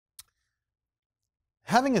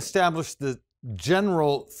Having established the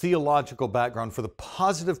general theological background for the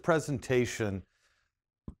positive presentation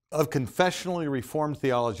of confessionally reformed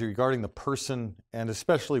theology regarding the person and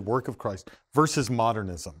especially work of Christ versus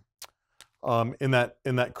modernism, in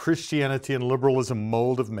that Christianity and liberalism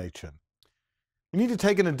mold of Machen, we need to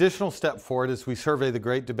take an additional step forward as we survey the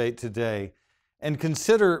great debate today and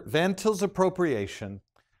consider Van Til's appropriation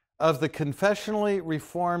of the confessionally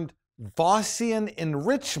reformed Vosian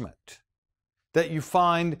enrichment that you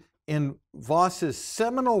find in Voss's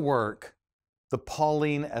seminal work, The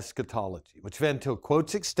Pauline Eschatology, which Van Til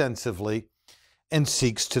quotes extensively and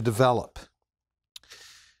seeks to develop.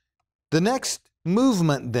 The next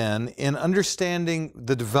movement, then, in understanding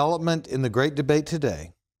the development in the great debate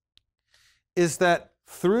today is that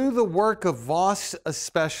through the work of Voss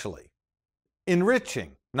especially,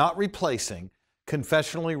 enriching, not replacing,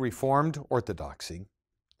 confessionally reformed orthodoxy,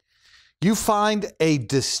 you find a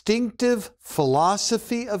distinctive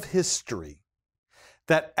philosophy of history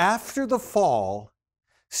that after the fall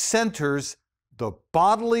centers the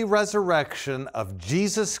bodily resurrection of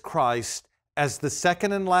Jesus Christ as the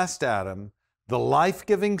second and last Adam, the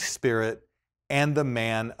life-giving Spirit, and the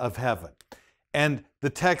man of heaven. And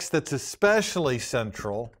the text that's especially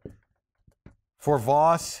central for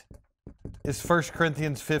Voss is 1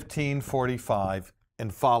 Corinthians 15:45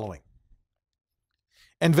 and following.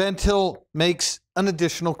 And Van Til makes an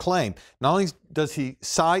additional claim. Not only does he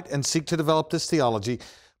cite and seek to develop this theology,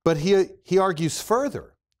 but he argues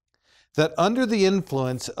further that under the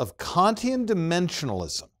influence of Kantian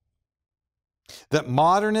dimensionalism that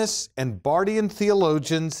modernists and Barthian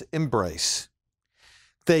theologians embrace,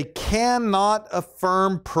 they cannot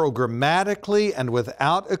affirm programmatically and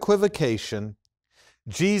without equivocation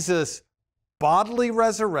Jesus' bodily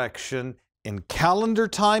resurrection in calendar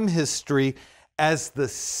time history as the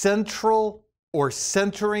central or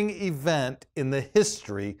centering event in the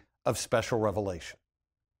history of special revelation.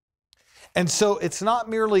 And so it's not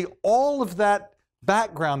merely all of that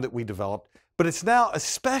background that we developed, but it's now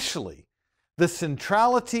especially the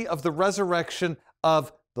centrality of the resurrection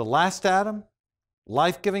of the last Adam,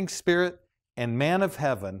 life-giving Spirit, and man of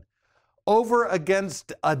heaven over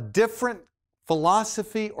against a different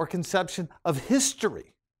philosophy or conception of history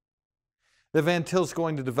that Van Til's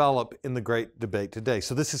going to develop in the great debate today.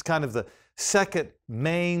 So this is kind of the second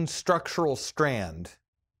main structural strand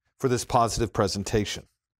for this positive presentation.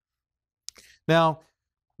 Now,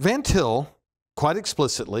 Van Til, quite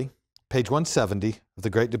explicitly, page 170 of the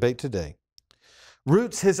great debate today,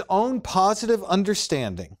 roots his own positive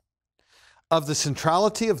understanding of the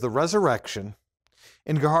centrality of the resurrection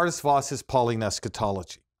in Gerhardus Voss's Pauline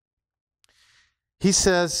Eschatology. He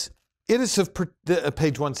says, it is of,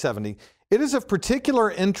 page 170, it is of particular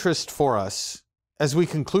interest for us as we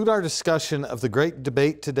conclude our discussion of the great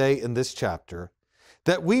debate today in this chapter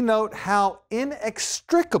that we note how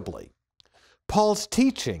inextricably Paul's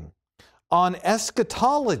teaching on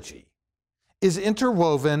eschatology is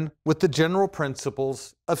interwoven with the general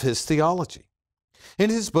principles of his theology. In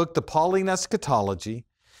his book, The Pauline Eschatology,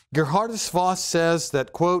 Gerhardus Voss says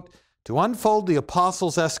that, quote, to unfold the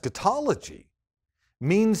apostles' eschatology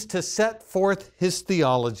means to set forth his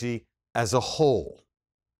theology as a whole.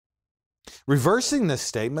 Reversing this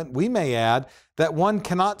statement, we may add that one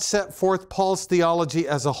cannot set forth Paul's theology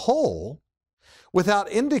as a whole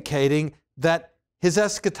without indicating that his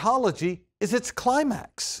eschatology is its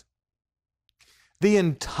climax. The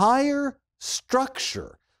entire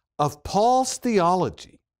structure of Paul's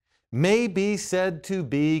theology may be said to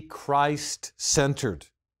be Christ-centered.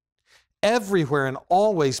 Everywhere and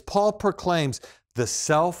always, Paul proclaims the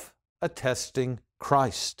self-attesting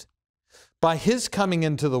Christ. By his coming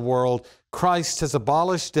into the world, Christ has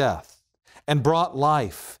abolished death and brought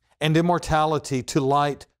life and immortality to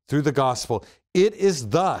light through the gospel. It is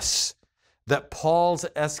thus that Paul's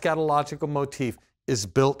eschatological motif is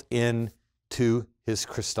built into his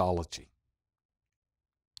Christology.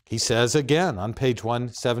 He says again on page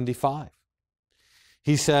 175,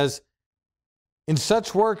 he says, in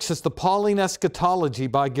such works as the Pauline Eschatology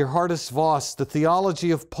by Gerhardus Voss, the theology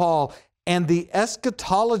of Paul, and the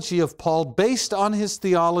eschatology of Paul based on his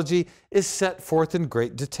theology is set forth in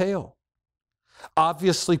great detail.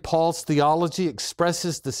 Obviously, Paul's theology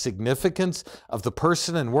expresses the significance of the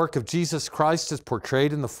person and work of Jesus Christ as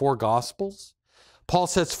portrayed in the four Gospels. Paul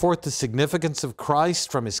sets forth the significance of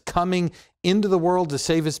Christ from his coming into the world to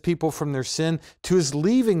save his people from their sin to his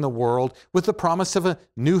leaving the world with the promise of a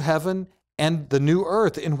new heaven and the new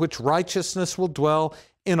earth in which righteousness will dwell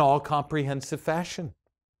in all comprehensive fashion.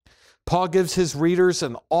 Paul gives his readers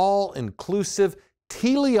an all-inclusive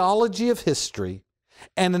teleology of history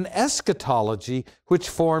and an eschatology which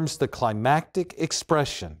forms the climactic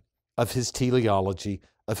expression of his teleology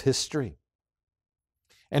of history.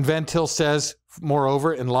 And Van Til says,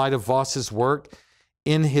 moreover, in light of Vos's work,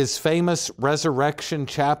 in his famous resurrection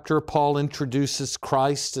chapter, Paul introduces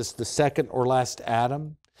Christ as the second or last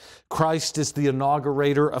Adam. Christ is the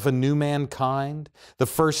inaugurator of a new mankind. The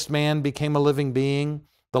first man became a living being,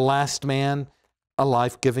 the last man a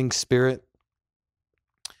life-giving spirit.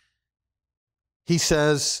 He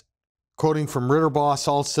says, quoting from Ritterboss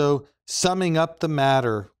also, summing up the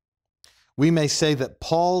matter, we may say that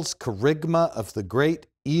Paul's kerygma of the great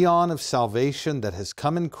eon of salvation that has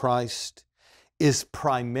come in Christ is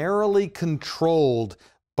primarily controlled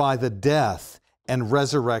by the death and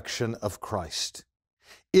resurrection of Christ.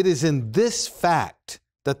 It is in this fact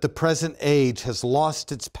that the present age has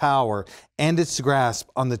lost its power and its grasp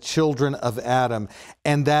on the children of Adam,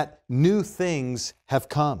 and that new things have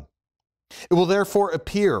come. It will therefore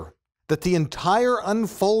appear that the entire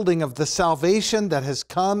unfolding of the salvation that has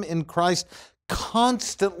come in Christ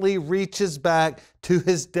constantly reaches back to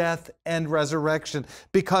his death and resurrection,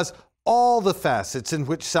 because all the facets in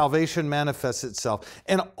which salvation manifests itself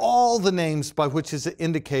and all the names by which is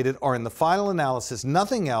indicated are in the final analysis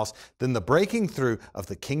nothing else than the breaking through of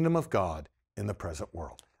the kingdom of God in the present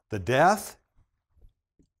world. The death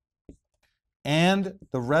and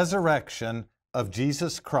the resurrection of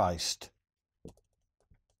Jesus Christ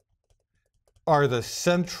are the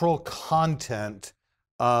central content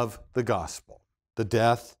of the gospel, the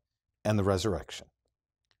death and the resurrection.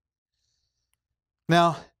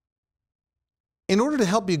 Now, in order to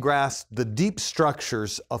help you grasp the deep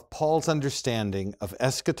structures of Paul's understanding of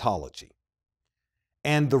eschatology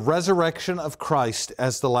and the resurrection of Christ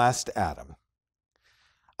as the last Adam,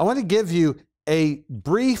 I want to give you a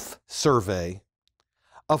brief survey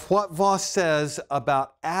of what Vos says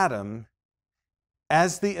about Adam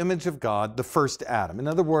as the image of God, the first Adam. In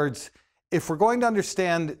other words, if we're going to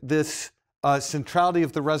understand this centrality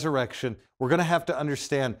of the resurrection, we're going to have to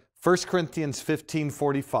understand 1 Corinthians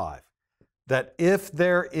 15:45. That if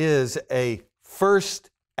there is a first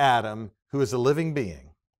Adam who is a living being,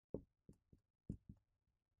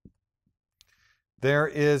 there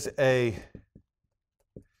is a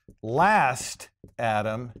last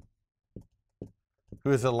Adam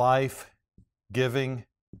who is a life-giving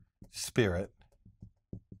spirit.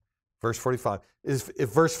 Verse 45.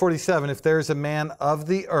 Verse 47, if there is a man of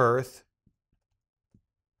the earth,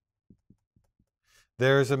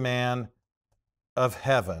 there is a man of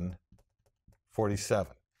heaven.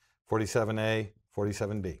 47, 47a,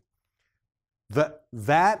 47b.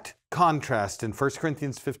 That contrast in 1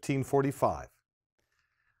 Corinthians 15:45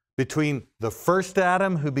 between the first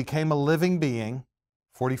Adam who became a living being,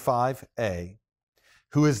 45a,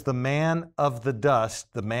 who is the man of the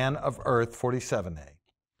dust, the man of earth, 47a,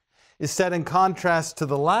 is set in contrast to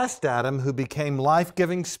the last Adam who became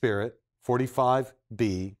life-giving spirit,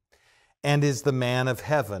 45b, and is the man of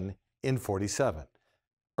heaven in 47,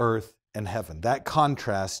 earth and heaven. That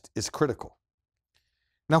contrast is critical.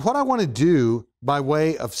 Now, what I want to do by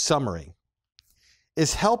way of summary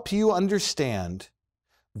is help you understand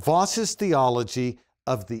Vos's theology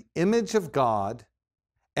of the image of God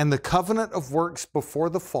and the covenant of works before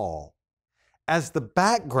the fall as the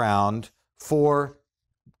background for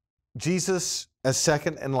Jesus as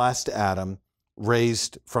second and last Adam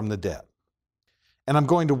raised from the dead. And I'm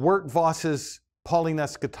going to work Vos's Pauline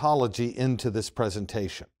eschatology into this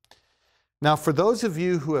presentation. Now, for those of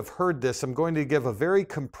you who have heard this, I'm going to give a very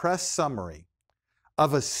compressed summary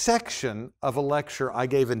of a section of a lecture I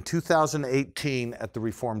gave in 2018 at the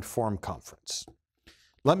Reformed Forum Conference.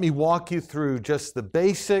 Let me walk you through just the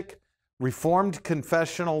basic Reformed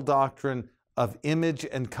confessional doctrine of image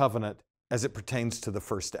and covenant as it pertains to the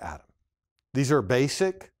first Adam. These are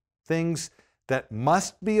basic things that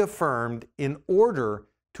must be affirmed in order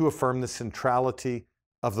to affirm the centrality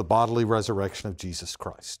of the bodily resurrection of Jesus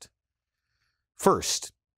Christ.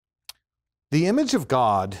 First, the image of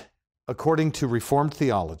God, according to Reformed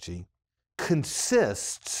theology,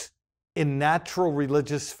 consists in natural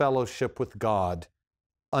religious fellowship with God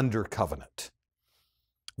under covenant.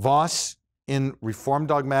 Vos, in Reformed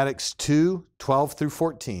Dogmatics 2:12 through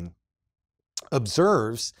 14,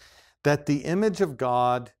 observes that the image of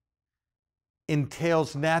God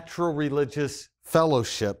entails natural religious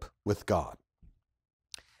fellowship with God.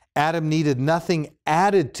 Adam needed nothing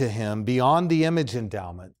added to him beyond the image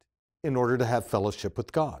endowment in order to have fellowship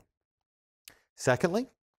with God. Secondly,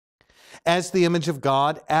 as the image of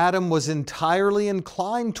God, Adam was entirely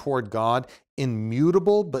inclined toward God in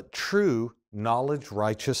mutable but true knowledge,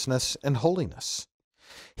 righteousness, and holiness.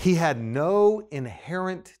 He had no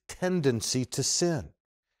inherent tendency to sin.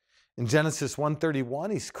 In Genesis 1:31,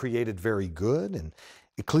 he's created very good. In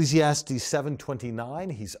Ecclesiastes 7:29,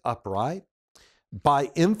 he's upright. By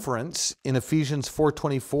inference, in Ephesians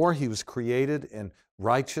 4:24, he was created in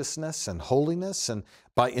righteousness and holiness. And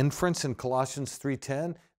by inference, in Colossians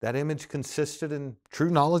 3:10, that image consisted in true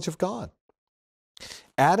knowledge of God.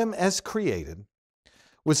 Adam, as created,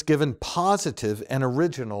 was given positive and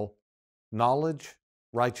original knowledge,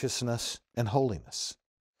 righteousness, and holiness.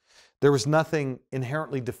 There was nothing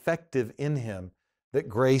inherently defective in him that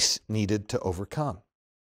grace needed to overcome.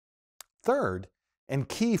 Third, and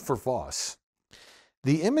key for Vos,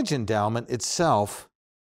 the image endowment itself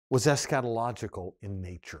was eschatological in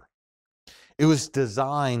nature. It was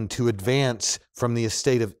designed to advance from the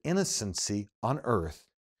estate of innocency on earth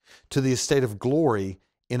to the estate of glory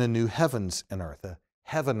in a new heavens and earth, a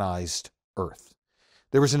heavenized earth.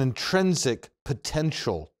 There was an intrinsic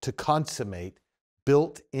potential to consummate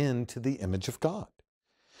built into the image of God.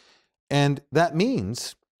 And that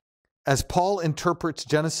means, as Paul interprets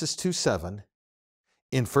Genesis 2:7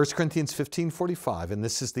 in 1 Corinthians 15:45, and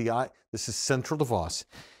this is central to Vos,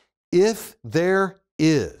 if there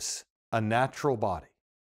is a natural body,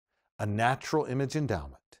 a natural image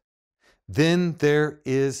endowment, then there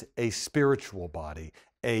is a spiritual body,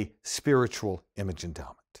 a spiritual image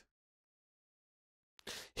endowment.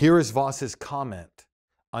 Here is Vos's comment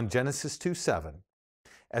on Genesis 2:7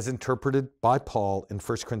 as interpreted by Paul in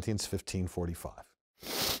 1 Corinthians 15:45.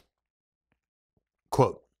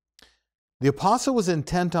 Quote, "The apostle was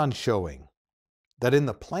intent on showing that in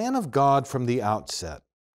the plan of God from the outset,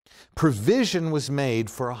 provision was made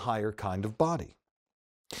for a higher kind of body.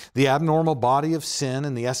 The abnormal body of sin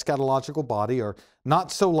and the eschatological body are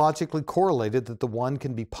not so logically correlated that the one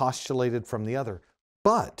can be postulated from the other,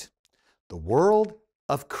 but the world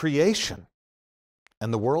of creation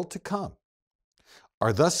and the world to come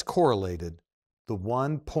are thus correlated, the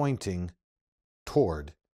one pointing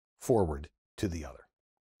forward to the other."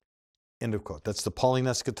 End of quote. That's the Pauline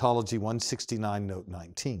Eschatology 169, note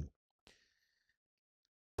 19.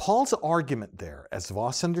 Paul's argument there, as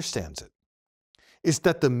Vos understands it, is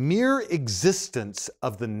that the mere existence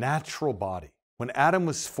of the natural body, when Adam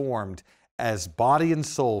was formed as body and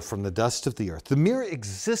soul from the dust of the earth, the mere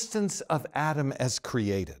existence of Adam as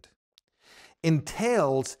created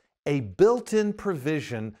entails a built-in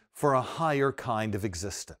provision for a higher kind of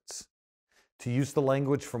existence. To use the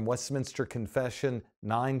language from Westminster Confession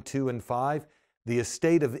 9:2 and 5, the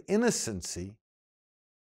estate of innocency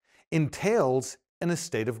entails an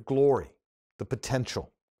estate of glory, the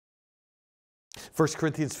potential. 1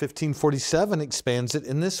 Corinthians 15:47 expands it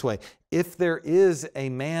in this way: if there is a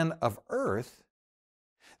man of earth,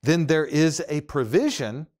 then there is a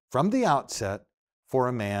provision from the outset for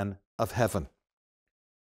a man of heaven.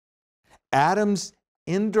 Adam's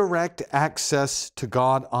indirect access to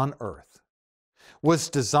God on earth was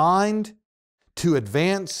designed to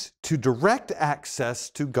advance to direct access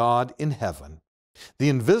to God in heaven, the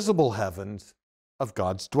invisible heavens of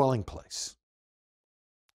God's dwelling place.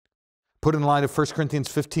 Put in light of 1 Corinthians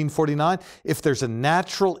 15:49, if there's a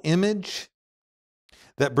natural image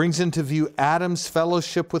that brings into view Adam's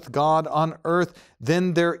fellowship with God on earth,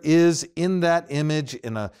 then there is in that image,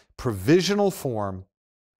 in a provisional form,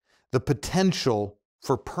 the potential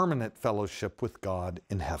for permanent fellowship with God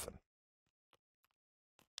in heaven.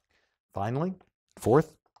 Finally,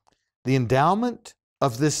 fourth, the endowment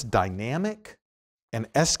of this dynamic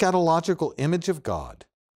and eschatological image of God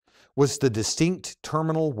was the distinct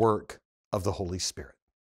terminal work of the Holy Spirit.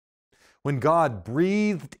 When God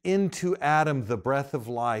breathed into Adam the breath of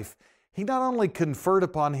life, he not only conferred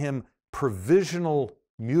upon him provisional,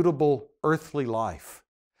 mutable, earthly life,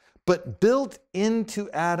 but built into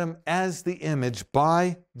Adam as the image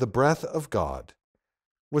by the breath of God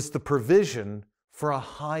was the provision for a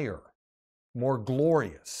higher, more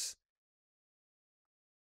glorious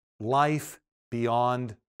life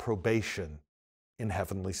beyond probation in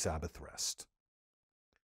heavenly Sabbath rest.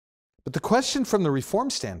 But the question from the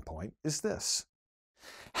Reformed standpoint is this: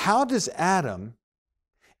 how does Adam,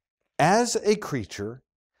 as a creature,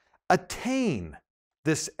 attain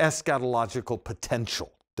this eschatological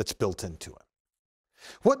potential that's built into him?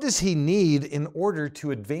 What does he need in order to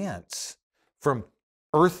advance from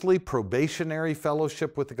earthly probationary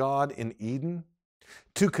fellowship with God in Eden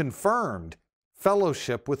to confirmed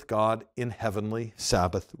fellowship with God in heavenly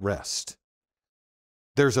Sabbath rest?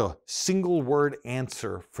 There's a single word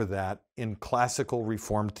answer for that in classical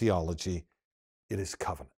Reformed theology. It is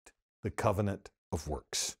covenant, the covenant of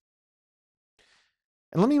works.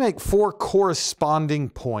 And let me make 4 corresponding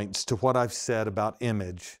points to what I've said about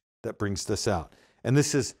image that brings this out. And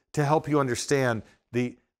this is to help you understand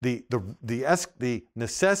the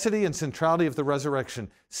necessity and centrality of the resurrection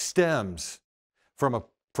stems from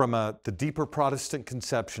the deeper Protestant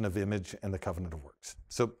conception of image and the covenant of works.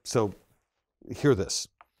 So hear this.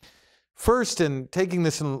 First, in taking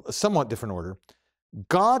this in a somewhat different order,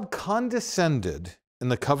 God condescended in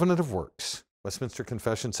the covenant of works, Westminster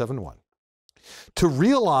Confession 7:1, to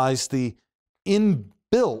realize the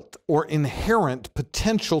inbuilt or inherent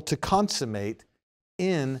potential to consummate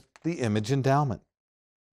in the image endowment.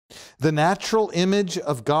 The natural image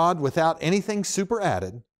of God without anything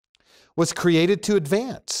superadded was created to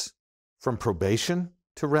advance from probation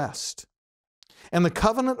to rest. And the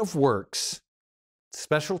covenant of works,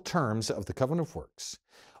 special terms of the covenant of works,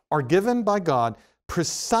 are given by God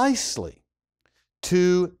precisely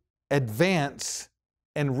to advance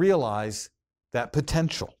and realize that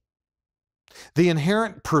potential. The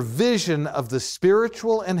inherent provision of the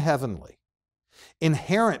spiritual and heavenly,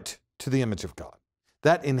 inherent to the image of God,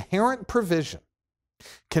 that inherent provision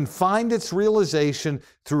can find its realization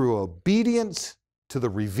through obedience to the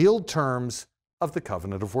revealed terms of the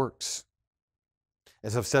covenant of works.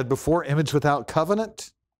 As I've said before, image without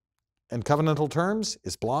covenant and covenantal terms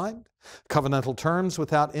is blind. Covenantal terms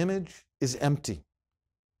without image is empty.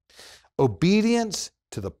 Obedience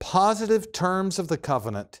to the positive terms of the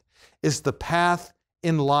covenant is the path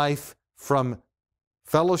in life from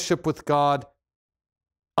fellowship with God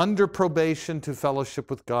under probation to fellowship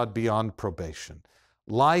with God beyond probation.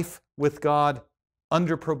 Life with God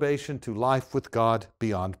under probation to life with God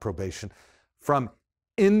beyond probation. From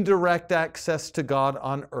indirect access to God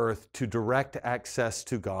on earth to direct access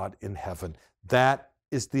to God in heaven. That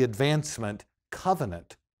is the advancement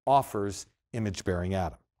covenant offers image-bearing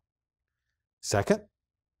Adam. Second,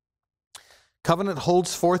 covenant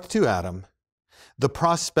holds forth to Adam the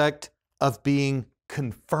prospect of being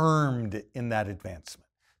confirmed in that advancement.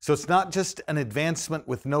 So it's not just an advancement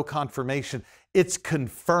with no confirmation, it's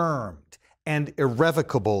confirmed and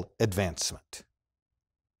irrevocable advancement.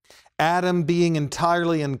 Adam, being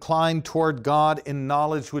entirely inclined toward God in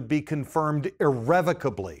knowledge, would be confirmed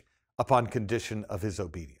irrevocably upon condition of his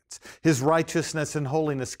obedience. His righteousness and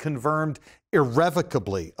holiness confirmed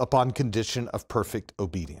irrevocably upon condition of perfect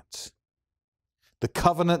obedience. The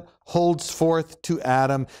covenant holds forth to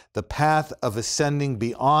Adam the path of ascending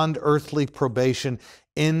beyond earthly probation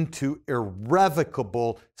into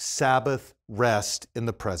irrevocable Sabbath rest in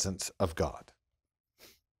the presence of God.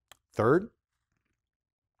 Third,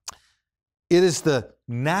 it is the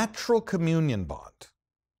natural communion bond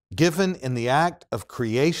given in the act of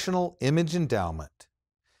creational image endowment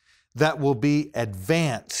that will be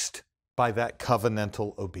advanced by that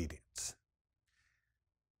covenantal obedience.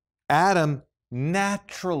 Adam,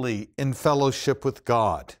 naturally in fellowship with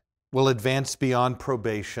God, will advance beyond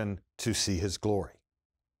probation to see his glory.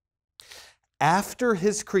 After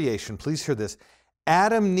his creation, please hear this,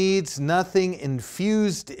 Adam needs nothing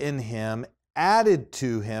infused in him, added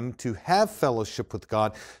to him to have fellowship with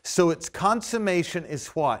God. So its consummation is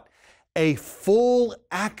what? A full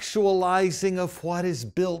actualizing of what is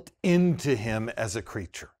built into him as a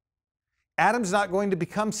creature. Adam's not going to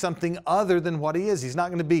become something other than what he is. He's not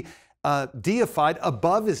going to be deified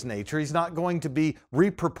above his nature. He's not going to be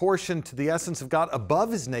reproportioned to the essence of God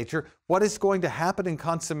above his nature. What is going to happen in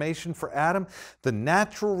consummation for Adam? The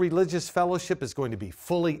natural religious fellowship is going to be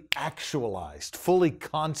fully actualized, fully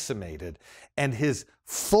consummated, and his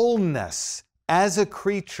fullness as a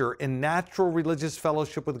creature in natural religious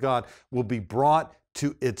fellowship with God will be brought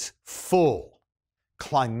to its full,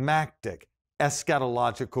 climactic,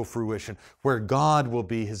 eschatological fruition, where God will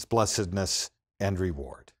be his blessedness and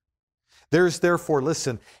reward. There is therefore,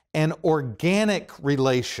 listen, an organic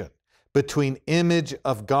relation between image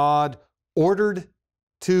of God ordered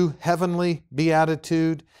to heavenly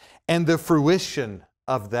beatitude and the fruition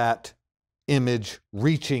of that image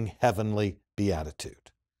reaching heavenly beatitude.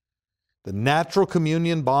 The natural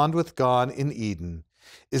communion bond with God in Eden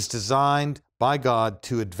is designed by God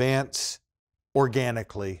to advance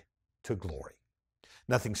organically to glory.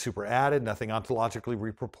 Nothing superadded, nothing ontologically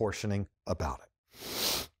reproportioning about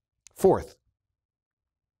it. Fourth,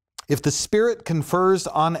 if the Spirit confers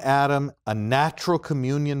on Adam a natural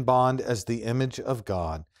communion bond as the image of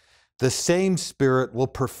God, the same Spirit will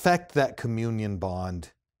perfect that communion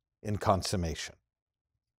bond in consummation.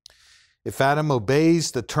 If Adam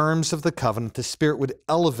obeys the terms of the covenant, the Spirit would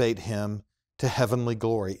elevate him to heavenly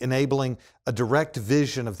glory, enabling a direct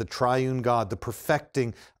vision of the triune God, the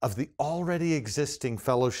perfecting of the already existing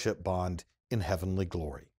fellowship bond in heavenly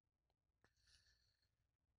glory.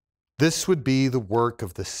 This would be the work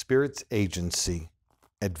of the Spirit's agency,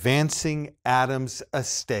 advancing Adam's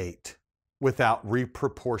estate without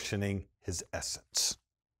reproportioning his essence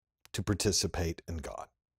to participate in God.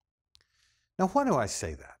 Now, why do I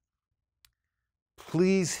say that?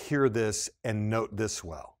 Please hear this and note this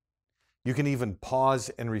well. You can even pause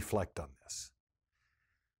and reflect on this.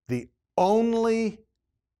 The only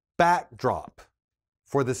backdrop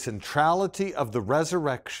for the centrality of the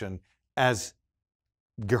resurrection, as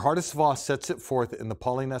Gerhardus Voss sets it forth in the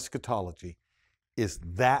Pauline Eschatology, is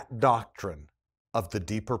that doctrine of the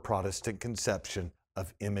deeper Protestant conception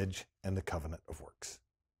of image and the covenant of works.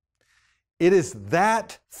 It is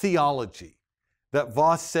that theology that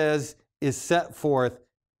Voss says is set forth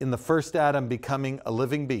in the first Adam becoming a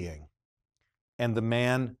living being and the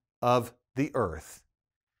man of the earth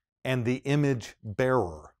and the image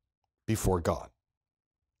bearer before God.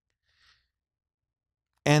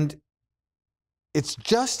 And it's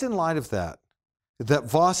just in light of that that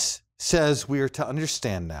Voss says we are to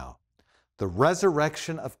understand now the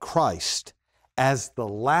resurrection of Christ as the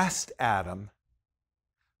last Adam,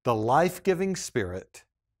 the life-giving Spirit,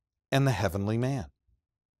 and the heavenly man.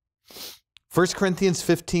 1 Corinthians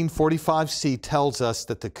 15:45c tells us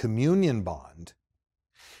that the communion bond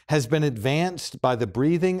has been advanced by the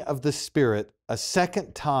breathing of the Spirit a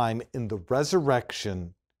second time in the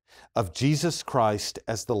resurrection of Jesus Christ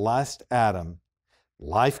as the last Adam,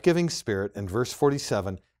 life-giving Spirit, and verse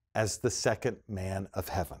 47, as the second man of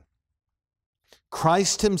heaven.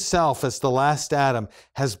 Christ himself, as the last Adam,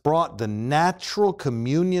 has brought the natural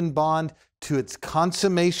communion bond to its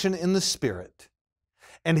consummation in the Spirit,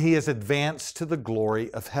 and he has advanced to the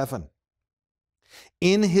glory of heaven.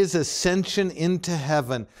 In his ascension into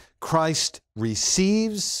heaven, Christ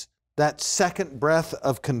receives that second breath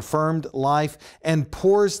of confirmed life and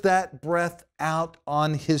pours that breath out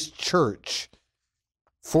on his church,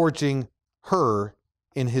 forging her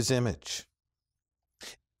in his image.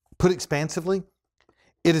 Put expansively,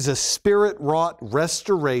 it is a Spirit-wrought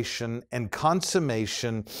restoration and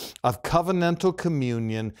consummation of covenantal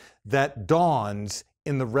communion that dawns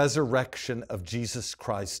in the resurrection of Jesus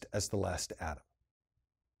Christ as the last Adam.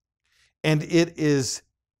 And it is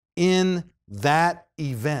in that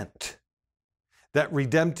event that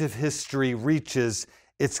redemptive history reaches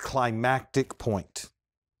its climactic point.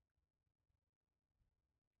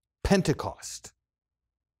 Pentecost,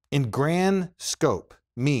 in grand scope,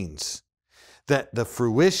 means that the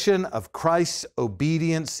fruition of Christ's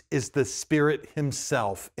obedience is the Spirit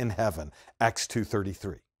himself in heaven, Acts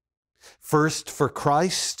 2:33. First for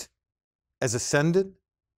Christ as ascended,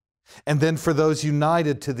 and then for those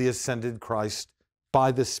united to the ascended Christ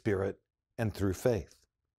by the Spirit and through faith.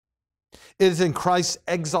 It is in Christ's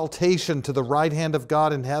exaltation to the right hand of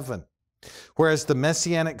God in heaven, whereas the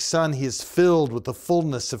Messianic Son, he is filled with the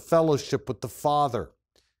fullness of fellowship with the Father.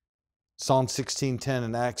 Psalm 16:10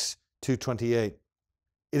 and Acts 2:28.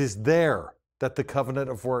 It is there that the covenant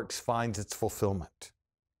of works finds its fulfillment.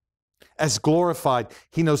 As glorified,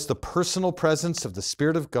 he knows the personal presence of the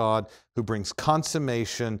Spirit of God who brings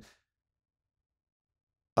consummation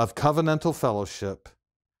of covenantal fellowship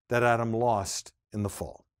that Adam lost in the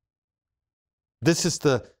fall. This is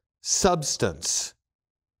the substance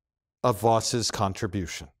of Voss's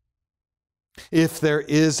contribution. If there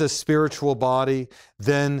is a spiritual body,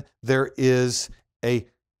 then there is a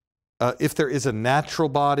natural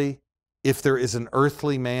body. If there is an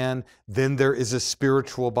earthly man, then there is a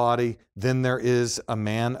spiritual body. Then there is a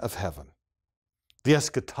man of heaven. The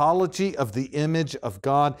eschatology of the image of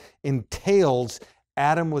God entails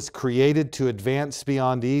Adam was created to advance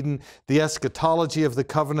beyond Eden. The eschatology of the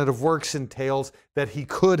covenant of works entails that he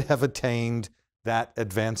could have attained that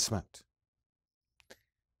advancement.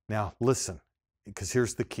 Now listen, because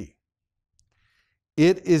here's the key.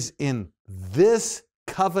 It is in this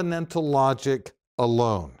covenantal logic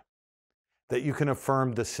alone that you can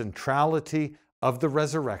affirm the centrality of the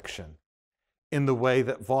resurrection in the way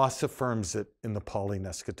that Voss affirms it in the Pauline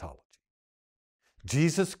Eschatology.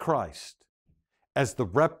 Jesus Christ, as the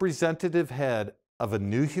representative head of a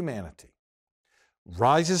new humanity,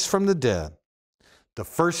 rises from the dead, the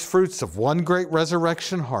first fruits of one great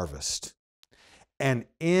resurrection harvest, and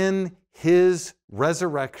in his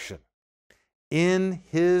resurrection, in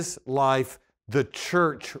his life, the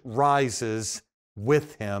church rises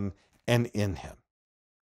with him and in him.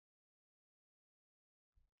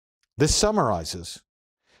 This summarizes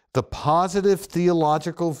the positive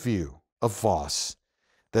theological view of Voss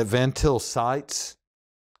that Van Til cites,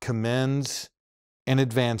 commends, and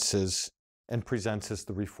advances, and presents as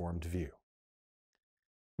the Reformed view.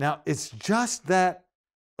 Now, it's just that,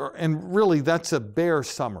 and really that's a bare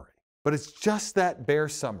summary, but it's just that bare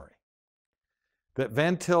summary that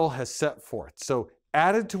Van Til has set forth. So,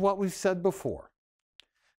 added to what we've said before,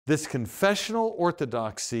 This confessional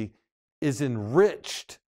orthodoxy is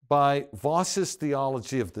enriched by Vos's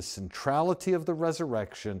theology of the centrality of the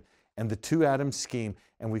resurrection and the two Adam scheme.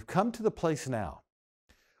 And we've come to the place now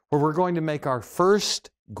where we're going to make our first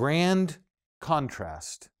grand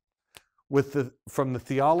contrast with from the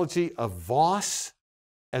theology of Vos,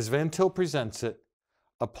 as Van Til presents it,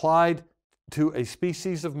 applied to a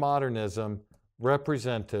species of modernism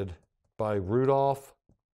represented by Rudolf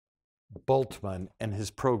Bultmann and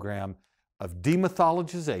his program of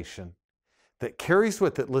demythologization that carries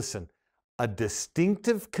with it, listen, a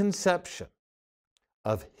distinctive conception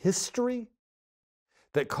of history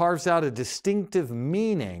that carves out a distinctive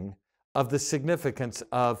meaning of the significance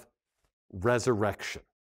of resurrection,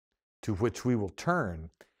 to which we will turn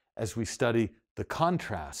as we study the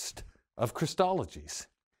contrast of Christologies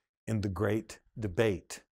in the great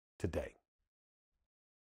debate today.